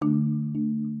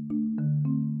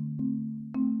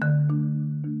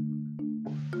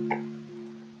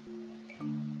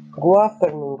Good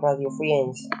afternoon, Radio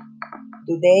Friends.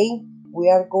 Today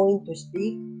we are going to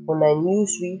speak on a new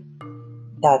suite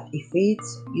that affects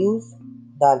us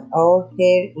that are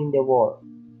here in the world.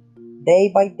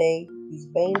 Day by day is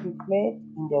being reflected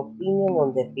in the opinion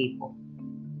of the people.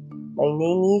 My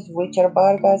name is Richard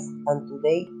Vargas and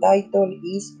today's title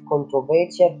is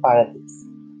Controversial Paradox.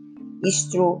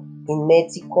 It's true, in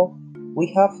Mexico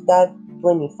we have that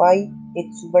 25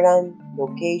 exuberant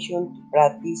locations to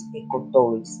practice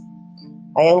ecotourism.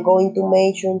 I am going to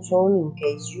mention some in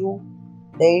case you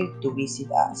dare to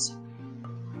visit us.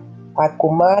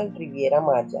 Acumal, Riviera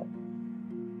Maya,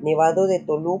 Nevado de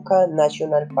Toluca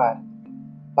National Park,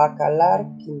 Bacalar,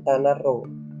 Quintana Roo,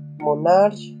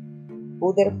 Monarch,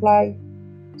 Butterfly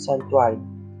Sanctuary,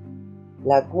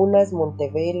 Lagunas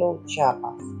Montevelo,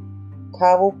 Chiapas,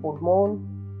 Cabo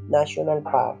Pulmón National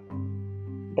Park,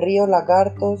 Río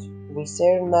Lagartos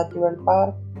Reserve Natural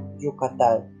Park,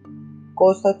 Yucatán,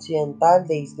 Costa Occidental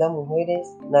de Isla Mujeres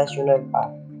National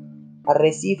Park,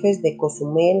 Arrecifes de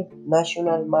Cozumel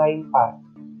National Marine Park,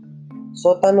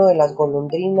 Sótano de las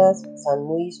Golondrinas San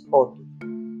Luis Potosí,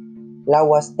 La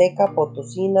Huasteca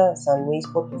Potosina San Luis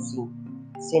Potosí,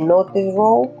 Cenotes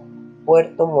Row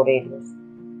Puerto Morelos,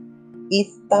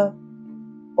 Ixta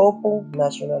Popo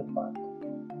National Park.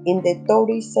 In the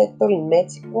tourist sector in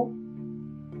Mexico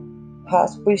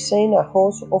has presented a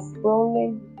host of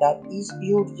problems that is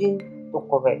urgent to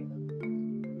correct: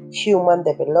 human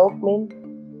development,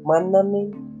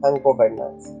 management, and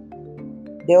governance,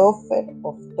 the offer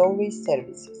of tourist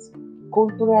services,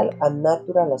 cultural and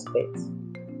natural aspects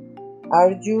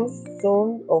are just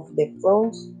some of the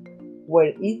fronts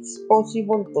where it's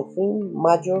possible to find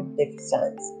major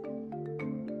deficiencies.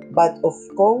 But of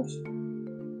course,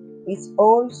 it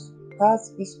also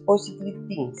has its positive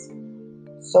things,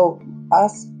 so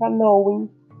as knowing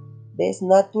these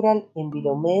natural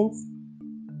environments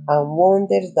and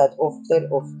wonders that offer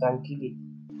of tranquility,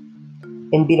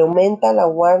 environmental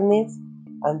awareness,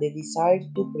 and the desire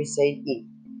to preserve it.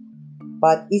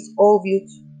 But it's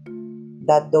obvious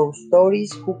that those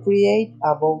tourists who create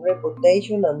a bad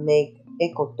reputation and make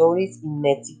ecotourism in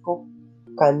Mexico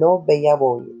cannot be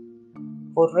avoided.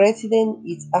 For residents,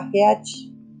 it's a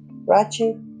huge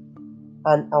ratchet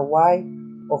and a way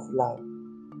of life.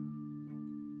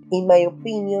 In my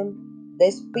opinion,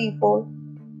 these people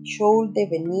should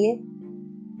deny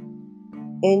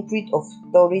entry of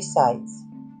tourist sites,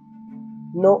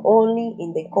 not only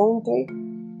in the country,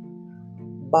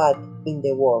 but in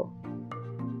the world,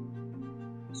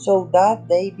 so that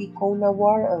they become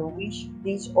aware and wish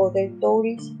these other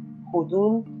tourists who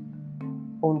don't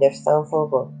understand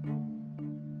forward.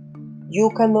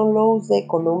 You cannot lose the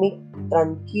economic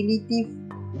tranquility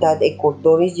that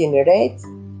ecotourism generates,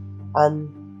 and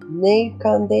neither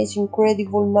can these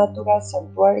incredible natural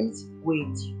sanctuaries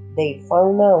with their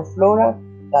fauna and flora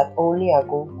that only a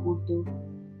good culture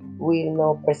will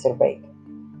not preserve.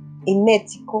 In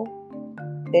Mexico,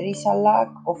 there is a lack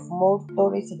of more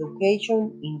tourist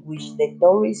education in which the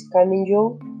tourists can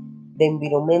enjoy the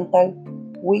environmental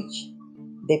which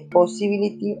the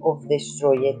possibility of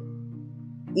destroying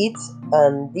it,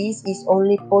 and this is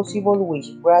only possible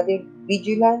with greater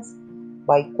vigilance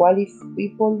by qualified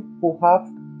people who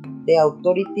have the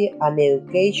authority and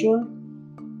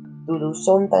education to do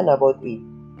something about it.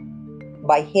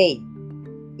 By hey,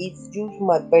 it's just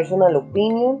my personal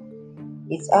opinion.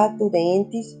 It's up to the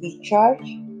entities in charge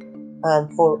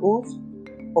and for us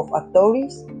of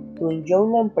authorities to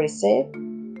enjoy and preserve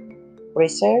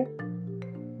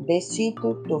the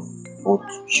situ to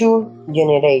future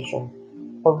generations,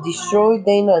 of destroy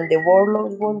them and the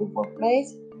world's wonderful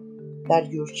place that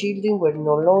your children will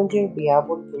no longer be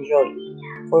able to enjoy.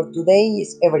 For today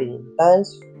is everything.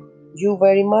 Thanks you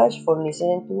very much for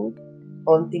listening to it.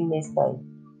 Until next time.